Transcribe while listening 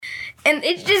And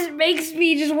it just makes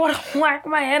me just want to whack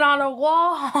my head on a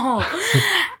wall.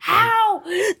 How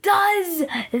does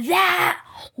that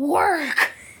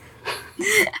work?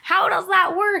 How does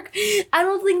that work? I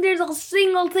don't think there's a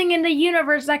single thing in the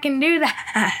universe that can do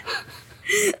that.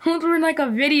 Unless we're in like a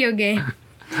video game.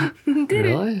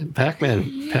 Really?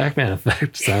 Pac-Man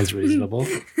effect sounds reasonable.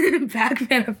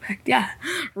 Pac-Man effect, yeah.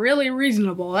 Really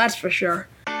reasonable, that's for sure.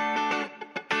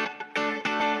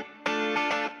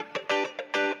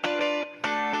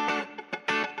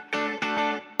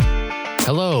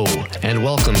 Hello, and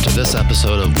welcome to this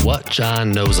episode of What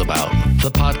John Knows About,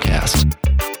 the podcast.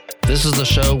 This is the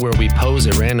show where we pose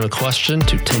a random question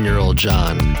to 10-year-old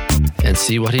John and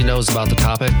see what he knows about the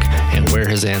topic and where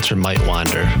his answer might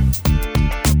wander.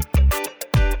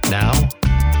 Now,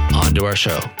 on to our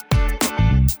show.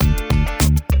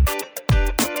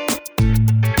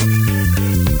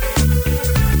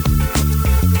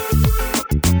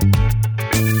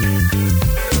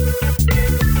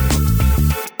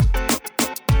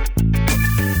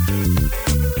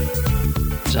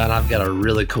 John, I've got a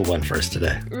really cool one for us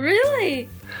today. Really?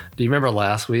 Do you remember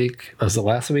last week? Was it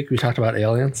last week we talked about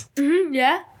aliens? Mm-hmm,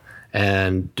 yeah.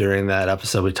 And during that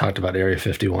episode, we talked about Area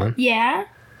 51. Yeah.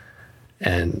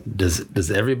 And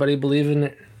does everybody believe in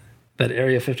it, that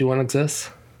Area 51 exists?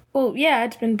 Well, yeah,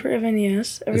 it's been proven,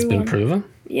 yes. It's been proven?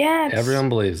 Yeah. Everyone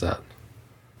believes that.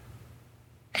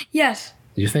 Yes.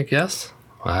 You think yes?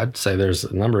 Well, I'd say there's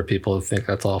a number of people who think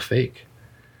that's all fake.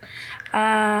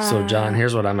 So, John,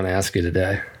 here's what I'm going to ask you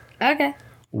today. Okay.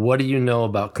 What do you know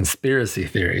about conspiracy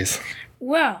theories?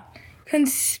 Well,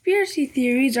 conspiracy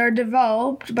theories are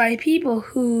developed by people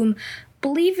who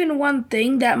believe in one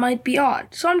thing that might be odd.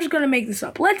 So I'm just going to make this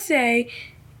up. Let's say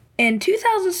in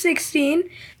 2016,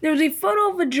 there was a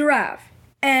photo of a giraffe,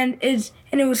 and it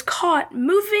was caught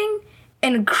moving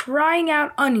and crying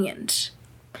out onions.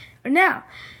 Now,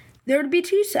 there would be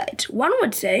two sides. One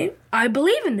would say, I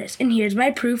believe in this, and here's my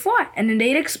proof why. And then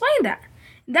they'd explain that.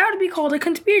 That would be called a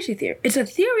conspiracy theory. It's a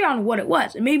theory on what it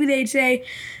was. And maybe they'd say,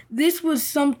 this was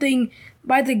something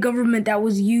by the government that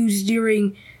was used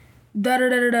during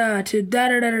da-da-da-da-da to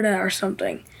da-da-da-da-da or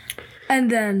something.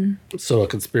 And then... So a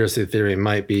conspiracy theory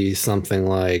might be something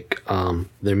like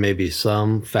there may be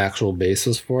some factual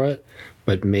basis for it,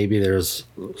 but maybe there's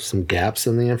some gaps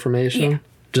in the information. Yeah.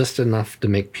 Just enough to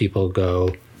make people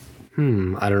go...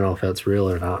 I don't know if that's real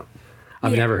or not.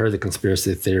 I've never heard the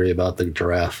conspiracy theory about the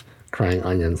giraffe crying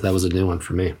onions. That was a new one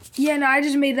for me. Yeah, no, I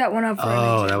just made that one up for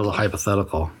that was a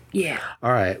hypothetical. Yeah.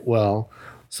 All right, well,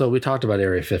 so we talked about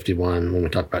Area 51 when we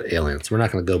talked about aliens. We're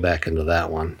not going to go back into that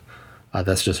one.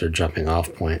 That's just our jumping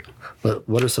off point. But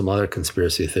what are some other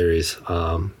conspiracy theories?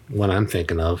 One I'm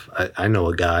thinking of, I know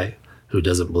a guy who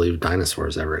doesn't believe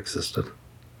dinosaurs ever existed.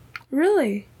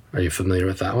 Really? Are you familiar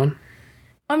with that one?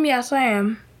 Yes, I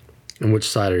am. And which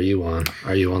side are you on?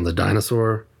 Are you on the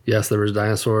dinosaur? Yes, there was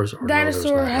dinosaurs. Or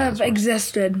dinosaurs have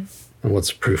existed. And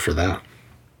what's the proof for that?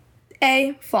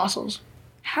 A, fossils.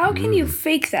 How can you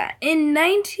fake that? In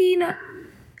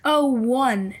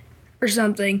 1901 or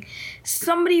something,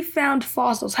 somebody found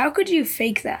fossils. How could you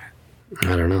fake that?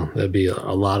 I don't know. That'd be a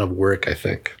lot of work, I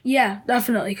think. Yeah,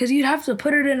 definitely. Because you'd have to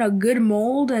put it in a good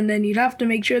mold, and then you'd have to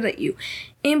make sure that you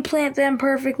implant them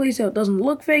perfectly so it doesn't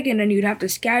look fake, and then you'd have to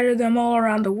scatter them all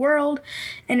around the world,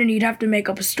 and then you'd have to make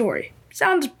up a story.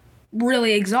 Sounds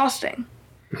really exhausting.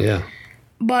 Yeah.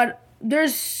 But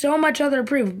there's so much other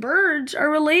proof. Birds are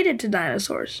related to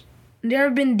dinosaurs. There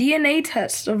have been DNA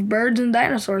tests of birds and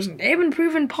dinosaurs, and they've been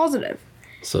proven positive.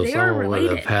 So someone would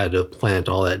have had to plant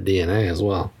all that DNA as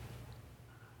well.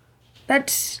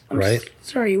 That's... right?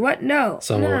 Sorry, what? No.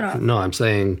 No, I'm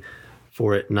saying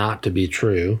for it not to be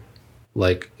true,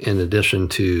 like in addition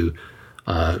to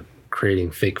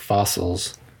creating fake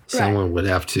fossils, someone would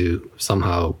have to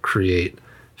somehow create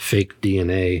fake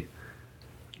DNA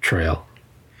trail.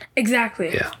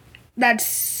 Exactly. Yeah. That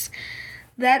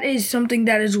is something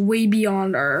that is way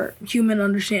beyond our human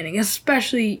understanding,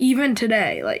 especially even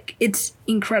today. Like, it's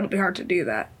incredibly hard to do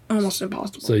that. Almost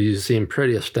impossible. So you seem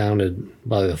pretty astounded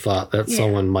by the thought that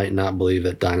someone might not believe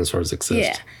that dinosaurs exist.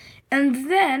 Yeah. And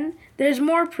then there's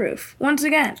more proof. Once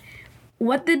again,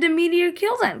 what did the meteor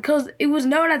kill then? Because it was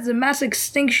known as the mass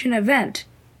extinction event.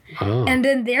 Oh. And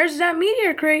then there's that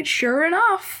meteor crate. Sure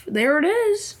enough, there it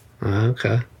is.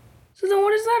 Okay. So then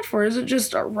what is that for? Is it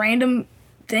just a random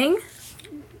thing?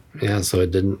 Yeah, so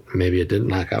maybe it didn't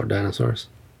knock out dinosaurs.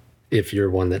 If you're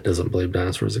one that doesn't believe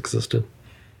dinosaurs existed.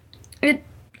 It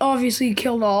obviously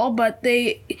killed all, but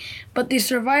the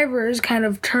survivors kind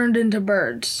of turned into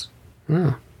birds.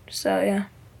 Oh. So, yeah.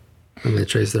 And they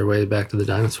traced their way back to the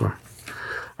dinosaur.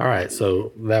 All right,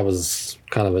 so that was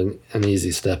kind of an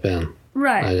easy step in.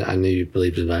 Right. I knew you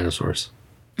believed in dinosaurs.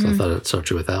 So I thought I'd start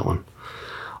you with that one.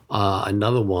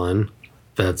 Another one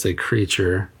that's a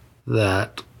creature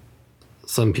that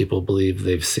some people believe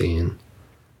they've seen.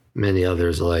 Many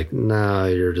others are like, no,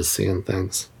 you're just seeing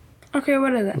things. Okay,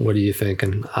 what is it? What are you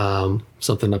thinking?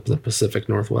 Something up in the Pacific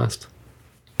Northwest?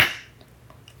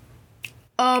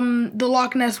 The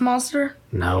Loch Ness Monster?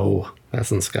 No,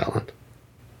 that's in Scotland.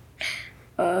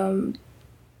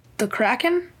 The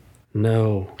Kraken?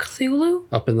 No, Cthulhu?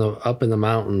 up in the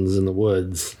mountains in the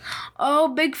woods.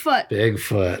 Oh, Bigfoot.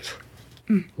 Bigfoot.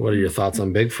 What are your thoughts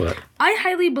on Bigfoot? I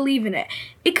highly believe in it.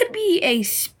 It could be a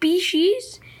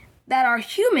species that are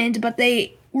humans, but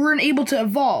they weren't able to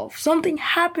evolve. Something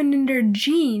happened in their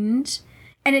genes,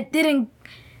 and it didn't,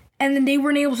 and then they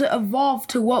weren't able to evolve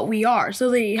to what we are. So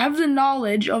they have the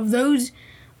knowledge of those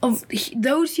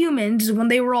humans when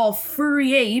they were all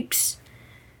furry apes,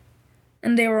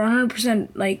 and they were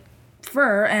 100% like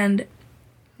fur, and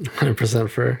 100%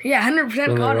 fur? yeah, 100% When they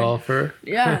were cotton. all fur?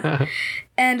 Yeah.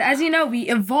 And as you know, we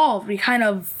evolved. We kind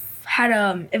of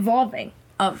had evolving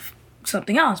of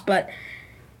something else. But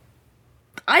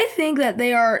I think that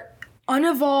they are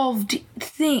unevolved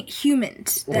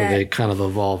humans. Or That, they kind of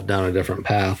evolved down a different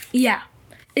path. yeah.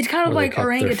 It's kind of Or they like cut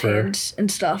their fur. orangutans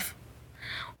and stuff.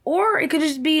 Or it could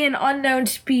just be an unknown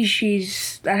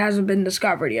species that hasn't been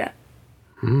discovered yet.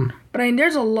 But I mean,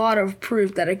 there's a lot of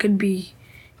proof that it could be.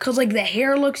 Because, like, the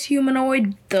hair looks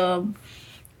humanoid.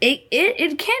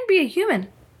 It can be a human.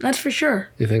 That's for sure.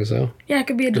 You think so? Yeah, it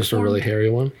could be a Just a deformed- really hairy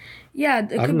one? Yeah,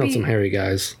 it I've could known be. some hairy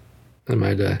guys in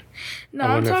my day. No, I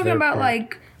I'm wonder if talking they're about part-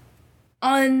 like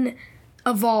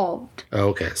unevolved, Oh,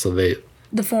 okay. So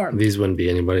deformed. these wouldn't be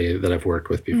anybody that I've worked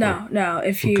with before. No.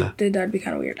 If you Okay. did, that'd be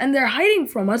kind of weird. And they're hiding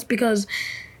from us because,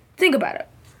 think about it.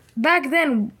 Back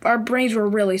then, our brains were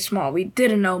really small. We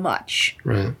didn't know much,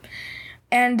 Right.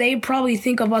 and they probably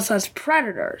think of us as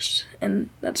predators, and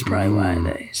that's probably why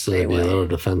they So stay they'd be a away. little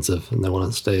defensive and they want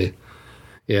to stay,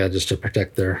 just to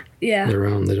protect their Yeah,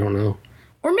 own. They don't know.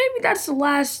 or maybe that's the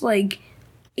last like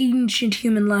ancient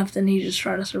human left, and he's just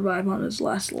trying to survive on his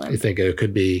last You limb. think it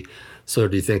could be, so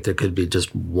do you think there could be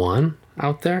just one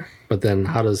out there? But then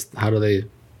how do they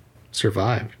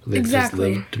survive? Do they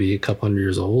Exactly. just live to be a couple hundred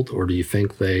years old? Or do you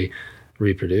think they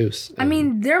reproduce? I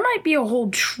mean, there might be a whole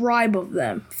tribe of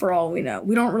them for all we know.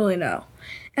 We don't really know.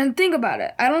 And think about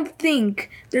it. I don't think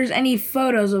there's any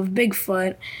photos of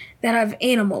Bigfoot that have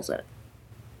animals in it.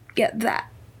 Get that.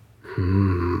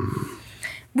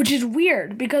 Which is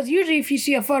weird because usually if you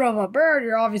see a photo of a bird,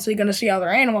 you're obviously going to see other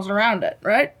animals around it,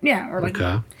 right? Yeah. Or like,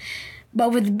 Okay.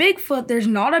 But with Bigfoot, there's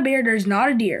not a bear, there's not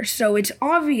a deer. So it's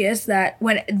obvious that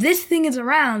when this thing is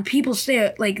around, people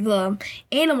stay, like the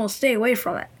animals stay away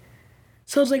from it.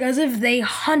 So it's like as if they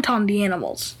hunt on the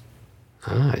animals.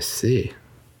 Ah, I see.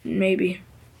 Maybe.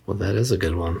 Well, that is a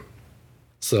good one.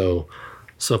 So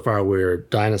far we're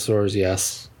dinosaurs,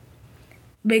 yes,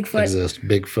 Bigfoot. exist.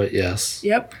 Bigfoot, yes.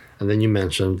 Yep. And then you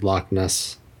mentioned Loch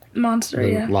Ness. Monster,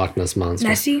 yeah. Loch Ness Monster.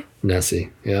 Nessie. Nessie,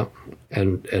 yep.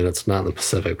 And it's not in the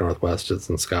Pacific Northwest, it's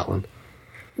in Scotland.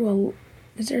 Well,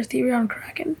 is there a theory on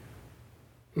Kraken?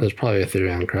 There's probably a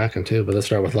theory on Kraken too, but let's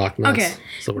start with Loch Ness. Okay,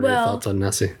 So what are your well- thoughts on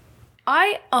Nessie?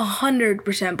 I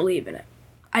 100% believe in it.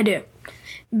 I do.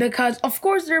 Because, of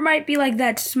course, there might be, like,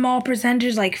 that small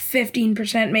percentage, like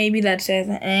 15% maybe, that says,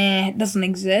 it doesn't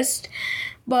exist.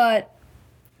 But,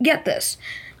 get this.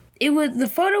 The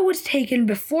photo was taken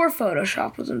before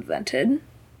Photoshop was invented.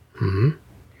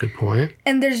 Good point.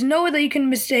 And there's no way that you can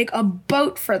mistake a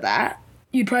boat for that.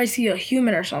 You'd probably see a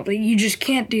human or something. You just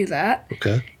can't do that.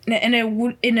 Okay. And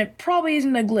it probably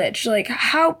isn't a glitch. Like,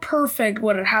 how perfect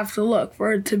would it have to look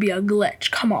for it to be a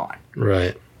glitch? Come on.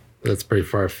 Right. That's pretty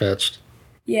far-fetched.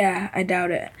 Yeah, I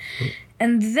doubt it.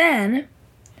 And then,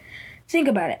 think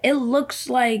about it. It looks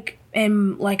like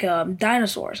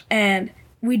dinosaurs. And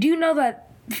we do know that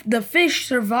the fish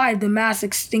survived the mass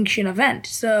extinction event.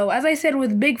 So, as I said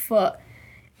with Bigfoot,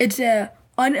 it's a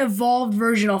unevolved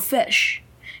version of fish.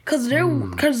 Because there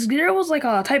was like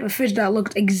a type of fish that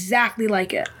looked exactly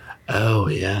like it. Oh,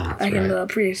 yeah. That's Like in right. the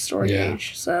prehistoric Yeah.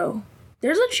 age. So,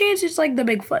 there's a chance it's like the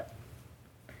Bigfoot.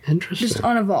 Interesting. Just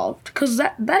unevolved. Because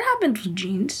that happens with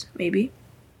genes, maybe.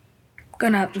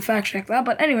 Gonna have to fact check that.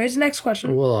 But anyways, next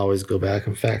question. We'll always go back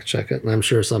and fact check it. And I'm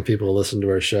sure some people listen to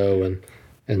our show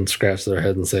and scratch their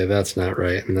head and say, that's not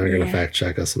right. And they're going to Yeah. fact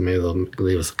check us and maybe they'll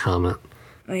leave us a comment.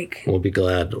 Like, We'll be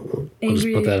glad. We'll just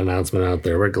Angry- put that announcement out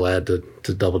there. We're glad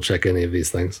to double check any of these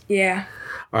things. yeah.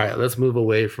 All right, let's move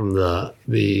away from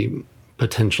the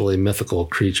potentially mythical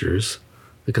creatures,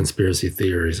 the conspiracy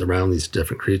theories around these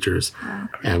different creatures,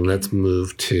 and let's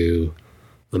move to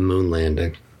the moon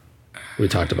landing. We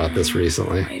talked about this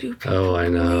recently. Why do people Oh, I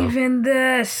know. believe in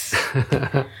this?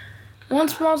 One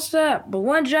small step, but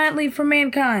one giant leap for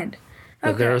mankind.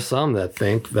 But there are some that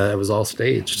think that it was all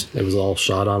staged. It was all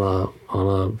shot on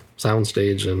a sound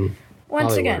stage in Once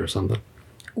Hollywood again, or something.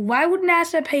 why would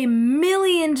NASA pay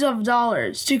millions of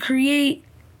dollars to create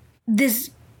this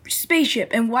spaceship?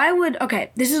 And why would, okay,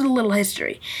 this is a little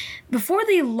history. Before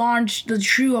they launched the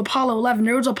true Apollo 11,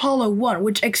 there was Apollo 1,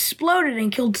 which exploded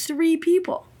and killed 3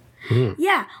 people.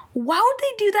 Yeah, why would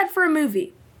they do that for a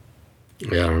movie?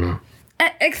 Yeah, I don't know.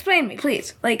 Explain me,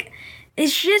 please. Like,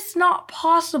 it's just not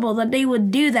possible that they would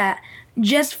do that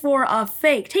just for a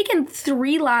fake. Taking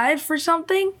 3 lives for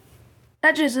something?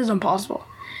 That just isn't possible.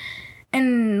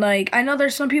 And, like, I know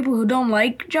there's some people who don't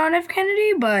like John F.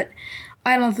 Kennedy, but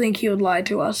I don't think he would lie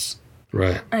to us.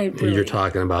 Right. really- You're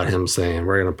talking about him saying,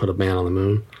 we're going to put a man on the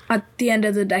moon At the end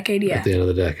of the decade, yeah. at the end of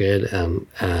the decade.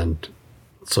 And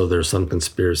so there's some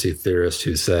conspiracy theorists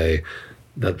who say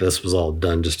that this was all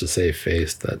done just to save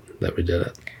face, that we did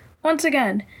it. Once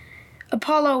again,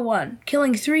 Apollo 1,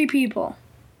 killing 3 people.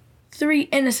 3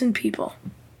 innocent people.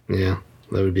 Yeah,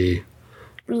 that would be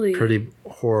Really. pretty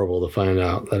horrible to find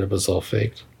out that it was all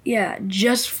faked. Yeah,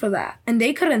 just for that. And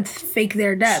they couldn't fake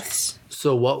their deaths.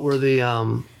 So what were the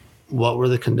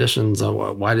conditions?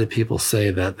 Why did people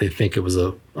say that they think it was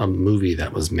a movie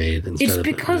that was made instead It's of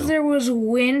because real? there was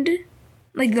wind,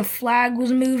 like the flag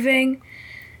was moving.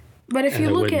 But if And you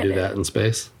it look wouldn't at do it, that in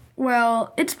space?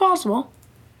 well, it's possible.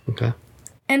 Okay.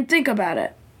 And think about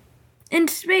it. In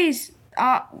space,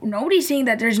 nobody's saying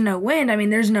that there's no wind. I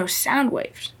mean, there's no sound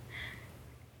waves.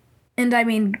 And I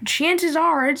mean, chances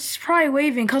are it's probably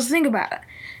waving. Cause think about it.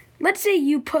 Let's say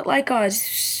you put like a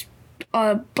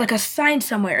sign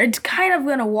somewhere. It's kind of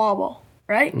gonna wobble,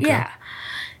 right? Okay. Yeah.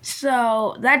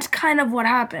 So that's kind of what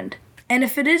happened. And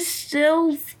if it is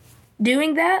still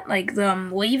doing that, like the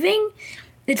waving,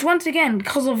 it's once again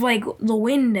because of like the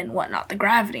wind and whatnot, the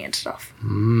gravity and stuff.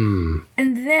 Hmm.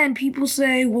 And then people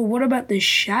say, well, what about the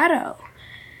shadow?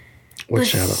 What The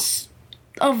shadow?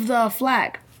 of the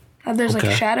flag. How there's like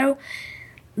Okay. a shadow.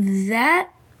 That.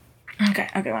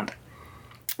 Okay, one thing.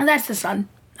 That's the sun.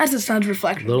 That's the sun's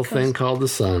reflection. Little because- thing called the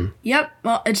sun. Yep.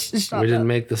 Well, it's not. We didn't that.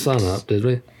 make the sun up, did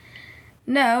we?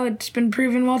 No, it's been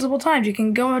proven multiple times. You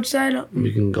can go outside.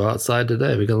 We can go outside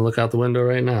today. We can look out the window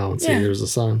right now and see Yeah. there's a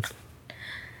sun.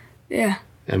 Yeah.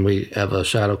 And we have a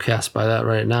shadow cast by that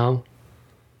right now.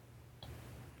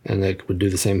 And it would do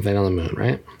the same thing on the moon,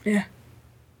 right? Yeah.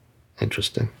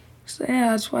 Interesting. So yeah,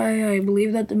 that's why I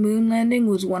believe that the moon landing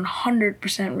was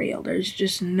 100% real. There's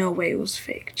just no way it was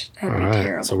faked. That'd All be right.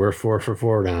 terrible. So we're 4 for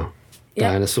 4 now.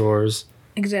 Yep. Dinosaurs,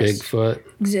 Exist. Bigfoot,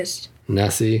 Exist.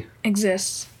 Nessie,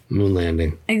 Exist. moon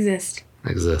landing Exist.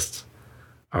 exists.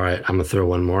 All right. I'm going to throw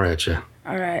one more at you.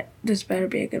 All right. This better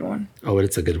be a good one. Oh,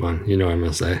 it's a good one. You know what I'm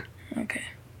going to say. Okay.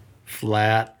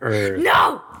 Flat Earth.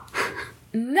 No!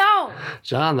 No!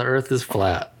 John, the Earth is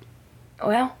flat.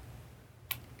 Well,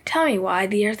 tell me why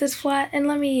the Earth is flat, and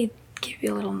let me give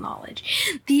you a little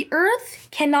knowledge. The Earth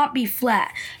cannot be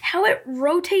flat. How it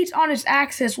rotates on its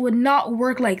axis would not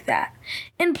work like that.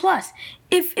 And plus,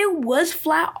 if it was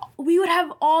flat, we would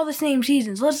have all the same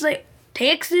seasons. Let's say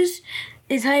Texas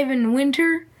is having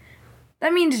winter.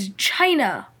 That means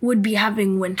China would be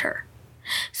having winter.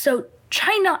 So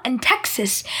China and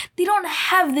Texas, they don't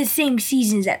have the same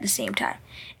seasons at the same time.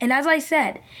 And as I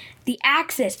said, the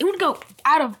axis, it would go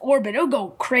out of orbit. It would go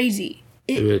crazy.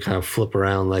 It would kind of flip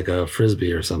around like a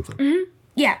frisbee or something.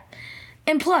 Yeah.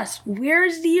 And plus,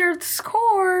 where's the Earth's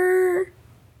core?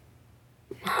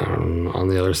 On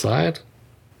the other side?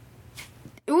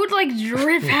 It would like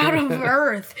drip out of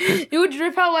Earth. It would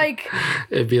drip out like,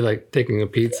 It'd be like taking a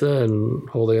pizza and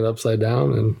holding it upside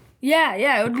down and yeah,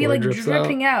 it would be core like drips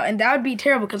dripping out. And that would be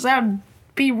terrible because that would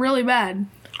be really bad.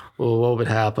 well, what would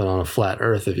happen on a flat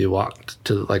Earth if you walked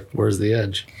to like where's the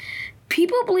edge?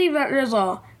 People believe that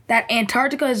that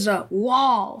Antarctica is a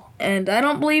wall, and I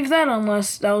don't believe that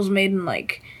unless that was made in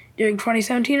like during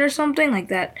 2017 or something like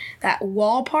that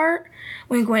wall part.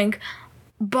 Wink, wink.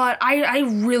 But I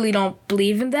really don't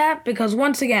believe in that because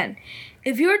once again,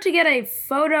 if you were to get a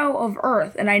photo of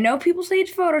Earth, and I know people say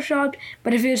it's photoshopped,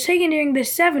 but if it was taken during the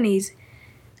 70s,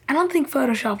 I don't think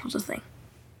Photoshop was a thing.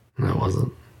 No, it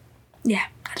wasn't. Yeah,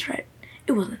 that's right.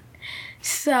 It wasn't.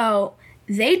 So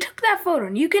they took that photo,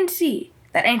 and you can see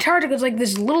that Antarctica is like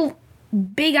this little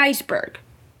big iceberg.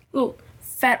 Little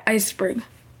fat iceberg.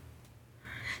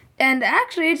 And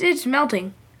actually, it's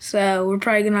melting. So we're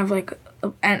probably going to have like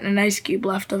an ice cube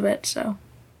left of it. So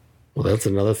Well, that's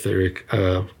another theory,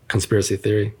 conspiracy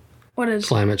theory. what is...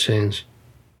 Climate change,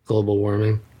 global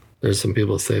warming. There's some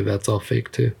people that say that's all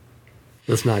fake too.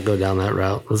 let's not go down that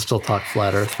route. Let's still talk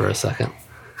flat Earth for a second,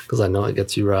 because I know it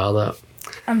gets you riled up.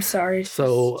 I'm sorry.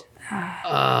 So,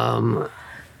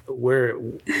 where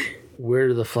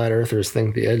do the flat earthers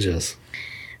think the edge is?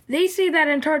 They say that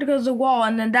Antarctica is a wall,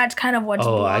 and then that's kind of what's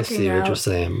blocking I see out. what you're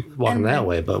saying. Walking that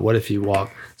way, but what if you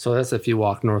walk? So that's if you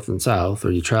walk north and south,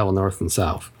 or you travel north and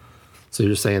south. So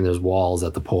you're saying there's walls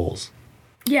at the poles.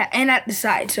 Yeah, and at the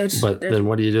side. So it's. But then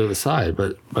what do you do at the side?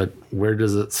 But where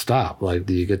does it stop? Like,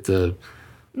 do you get to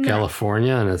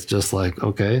California and it's just like,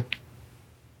 okay,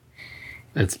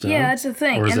 it's done? Yeah, that's the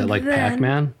thing. Or is and it like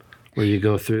Pac-Man, where you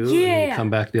go through and you come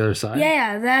back the other side?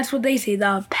 Yeah, that's what they say,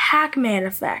 the Pac-Man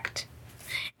effect.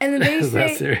 And then they Is say,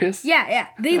 that serious? Yeah.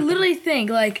 They literally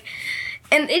think like,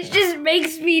 and it just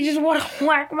makes me just want to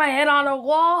whack my head on a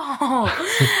wall.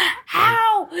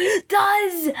 How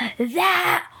does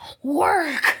that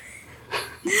work?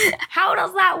 How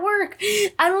does that work?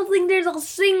 I don't think there's a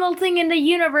single thing in the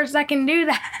universe that can do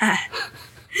that.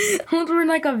 Unless we're in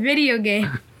like a video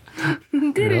game.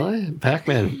 Really?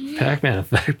 Pac-Man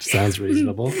effect sounds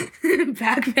reasonable.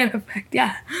 Pac-Man effect,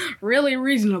 yeah. Really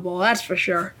reasonable, that's for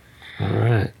sure. All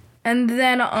right. And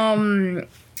then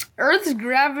Earth's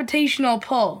gravitational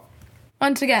pull.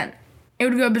 Once again, it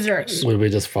would go berserk. Would we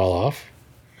just fall off?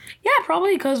 Yeah,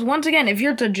 probably, because once again, if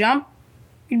you're to jump,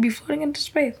 you'd be floating into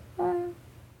space.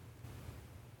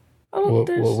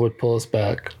 What would pull us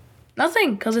back?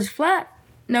 Nothing, because it's flat.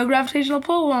 No gravitational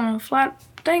pull on a flat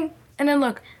thing. And then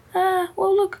look,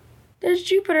 look, there's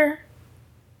Jupiter.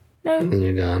 No. And then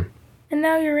you're gone. And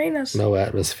now Uranus. No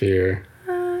atmosphere.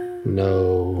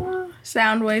 No.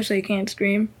 Sound wave, so you can't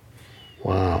scream.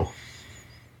 Wow.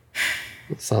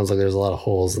 It sounds like there's a lot of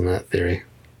holes in that theory.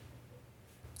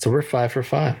 So we're 5 for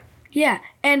 5. Yeah,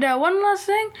 and one last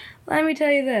thing, let me tell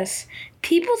you this.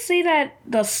 People say that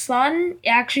the sun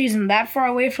actually isn't that far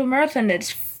away from Earth, and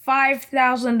it's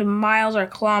 5,000 miles or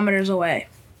kilometers away.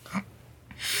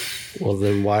 Well,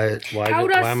 then why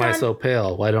am I so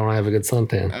pale? Why don't I have a good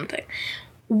suntan?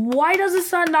 Why does the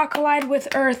sun not collide with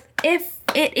Earth if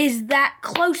it is that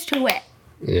close to it?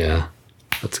 Yeah,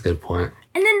 that's a good point.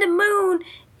 And then the moon,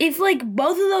 if like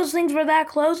both of those things were that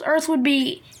close, Earth would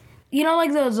be, you know,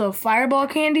 like those fireball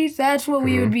candies? That's what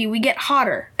we would be. We get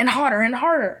hotter and hotter and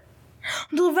hotter.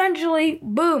 Until eventually,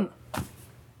 boom.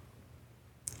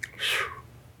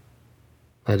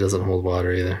 That doesn't hold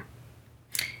water either.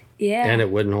 Yeah. And it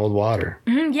wouldn't hold water.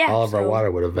 Yeah. All of our water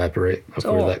would evaporate if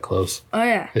we were that close. Oh,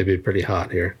 yeah. It'd be pretty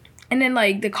hot here. And then,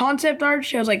 like, the concept art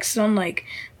shows, like,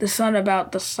 the sun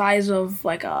about the size of,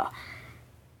 like, the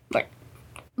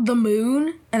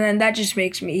moon. And then that just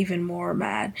makes me even more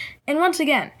mad. And once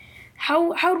again,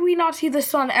 how do we not see the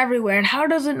sun everywhere? And how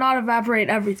does it not evaporate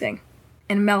everything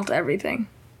and melt everything?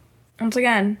 Once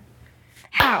again,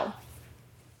 how?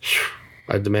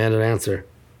 I demand an answer.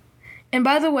 And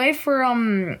by the way, for,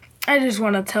 I just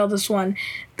want to tell this one.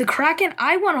 The Kraken,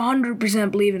 I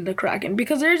 100% believe in the Kraken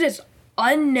because there's this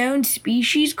unknown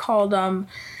species called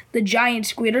the giant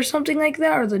squid or something like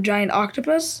that, or the giant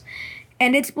octopus.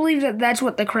 And it's believed that that's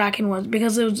what the Kraken was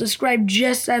because it was described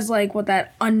just as like what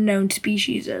that unknown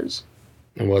species is.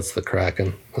 And what's the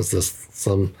Kraken? Is this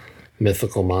some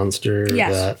mythical monster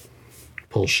that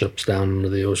pulls ships down into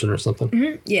the ocean or something?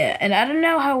 Mm-hmm. Yeah, and I don't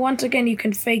know how once again you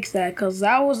can fake that because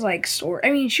that was like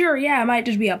I mean, sure, yeah, it might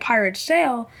just be a pirate's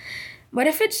tale, but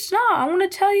if it's not, I want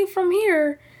to tell you from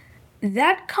here,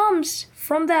 that comes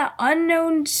from that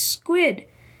unknown squid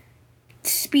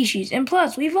species. And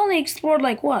plus, we've only explored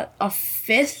like what,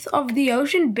 1/5 of the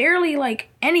ocean, barely like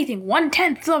anything,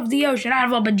 1/10 of the ocean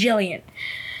out of a bajillion.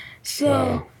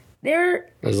 So there's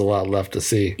a lot left to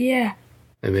see. Yeah.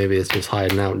 And maybe it's just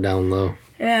hiding out down low.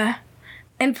 Yeah.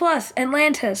 And plus,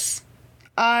 Atlantis.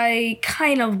 I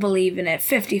kind of believe in it,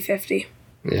 50-50.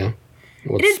 Yeah.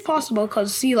 It is possible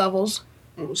because sea levels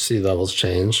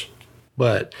change.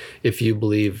 But if you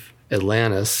believe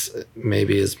Atlantis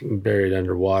maybe is buried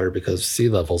underwater because sea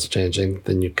levels changing,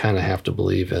 then you kind of have to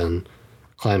believe in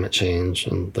climate change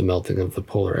and the melting of the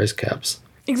polar ice caps.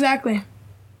 Exactly.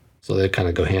 So they kind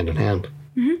of go hand in hand.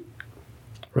 Mm-hmm.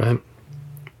 Right?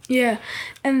 Yeah.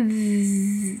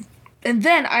 And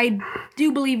then I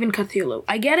do believe in Cthulhu.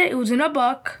 I get it. It was in a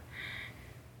book.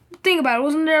 Think about it.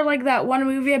 Wasn't there like that one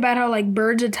movie about how like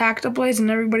birds attacked a place and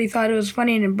everybody thought it was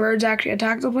funny and then birds actually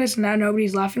attacked the place and now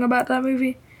nobody's laughing about that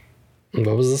movie?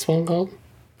 What was this one called?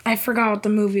 I forgot what the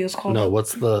movie was called. No,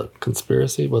 what's the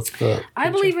conspiracy? I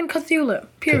believe in Cthulhu.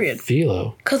 Period.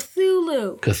 Cthulhu.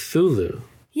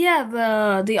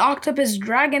 Yeah, the octopus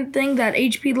dragon thing that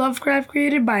H.P. Lovecraft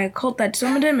created by a cult that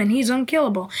summoned him, and he's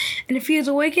unkillable. And if he is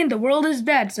awakened, the world is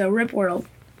dead, so rip world.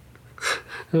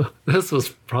 This was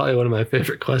probably one of my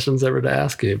favorite questions ever to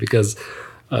ask you because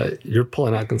you're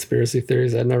pulling out conspiracy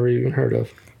theories I'd never even heard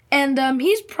of. And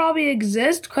he's probably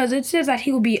exist because it says that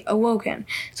he will be awoken.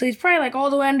 So he's probably like all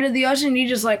the way under the ocean. And he's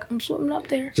just like, I'm swimming up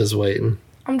there. Just waiting.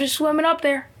 I'm just swimming up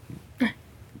there.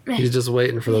 He's just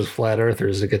waiting for those flat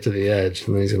earthers to get to the edge,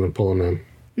 and then he's going to pull them in.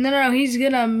 No, he's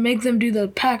going to make them do the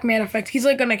Pac-Man effect. He's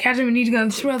like going to catch him and he's going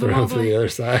to throw them all Throw the other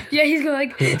side. Yeah, he's going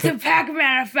to like, the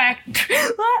Pac-Man effect.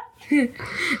 And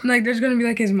like, there's going to be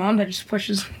like his mom that just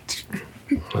pushes.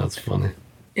 That's funny.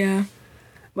 Yeah.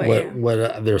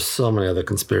 But there's so many other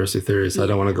conspiracy theories. I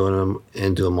don't want to go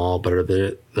into them all, but are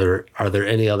there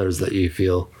any others that you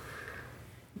feel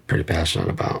pretty passionate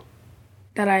about?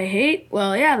 That I hate?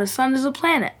 Well, yeah, the sun is a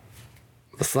planet.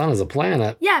 The sun is a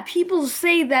planet? Yeah, people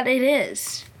say that it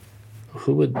is.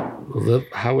 Who would live?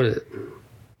 How would it?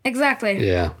 Exactly.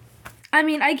 Yeah. I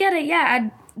mean, I get it. Yeah,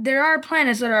 there are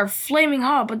planets that are flaming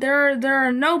hot, but there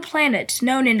are no planets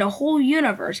known in the whole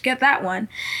universe. Get that one?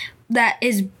 That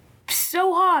is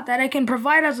so hot that it can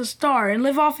provide us a star and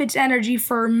live off its energy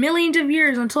for millions of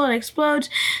years until it explodes,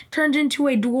 turns into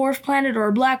a dwarf planet or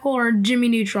a black hole or a Jimmy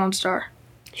Neutron star.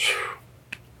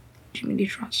 Jimmy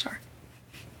Neutron star.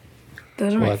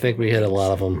 Well, I think we hit a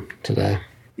lot of them today.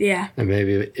 Yeah. And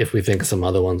maybe if we think of some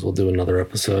other ones, we'll do another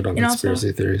episode on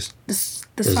conspiracy theories.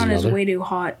 The sun is way too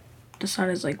hot. The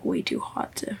sun is like way too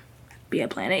hot to be a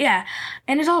planet. Yeah.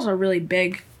 And it's also really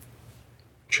big.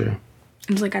 True.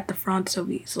 It's like at the front, so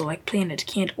like planets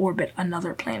can't orbit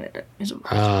another planet.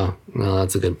 Oh, no,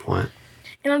 that's a good point.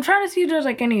 And I'm trying to see if there's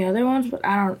like any other ones, but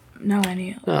I don't know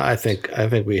any. No, I think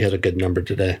we hit a good number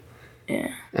today.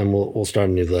 Yeah. And we'll start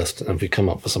a new list. And if we come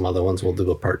up with some other ones, we'll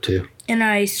do a part 2. And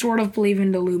I sort of believe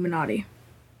in the Illuminati.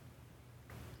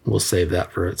 We'll save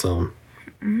that for its own.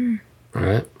 Mm. All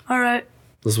right? All right.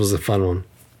 This was a fun one.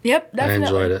 Yep, definitely. I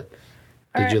enjoyed it.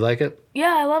 Did you like it?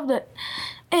 Yeah, I loved it.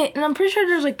 Hey, and I'm pretty sure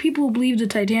there's like people who believe the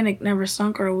Titanic never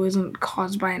sunk or wasn't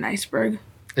caused by an iceberg.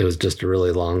 It was just a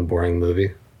really long, boring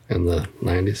movie in the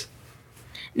 90s.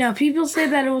 No, people say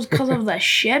that it was because of the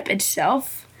ship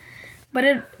itself. But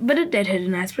it did hit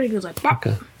an iceberg. It was like, pop.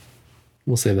 Okay.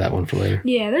 We'll save that one for later.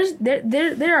 Yeah,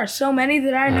 there are so many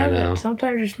that I know that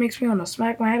sometimes it just makes me want to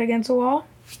smack my head against the wall.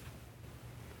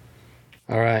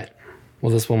 All right. Well,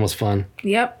 this one was fun.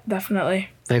 Yep, definitely.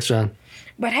 Thanks, John.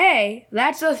 But hey,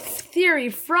 that's a theory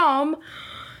from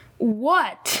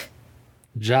what?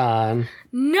 John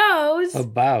knows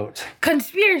about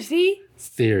conspiracy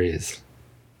theories.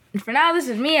 And for now, this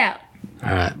is me out.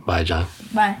 All right. Bye, John.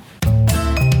 Bye.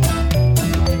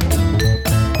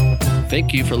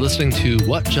 Thank you for listening to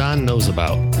What John Knows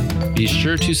About. Be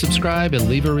sure to subscribe and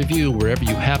leave a review wherever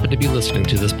you happen to be listening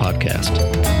to this podcast.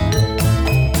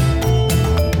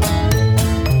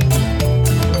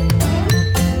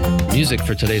 Music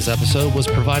for today's episode was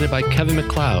provided by Kevin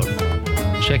MacLeod.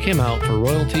 Check him out for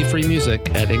royalty-free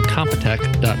music at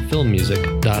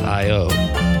incompetech.filmmusic.io.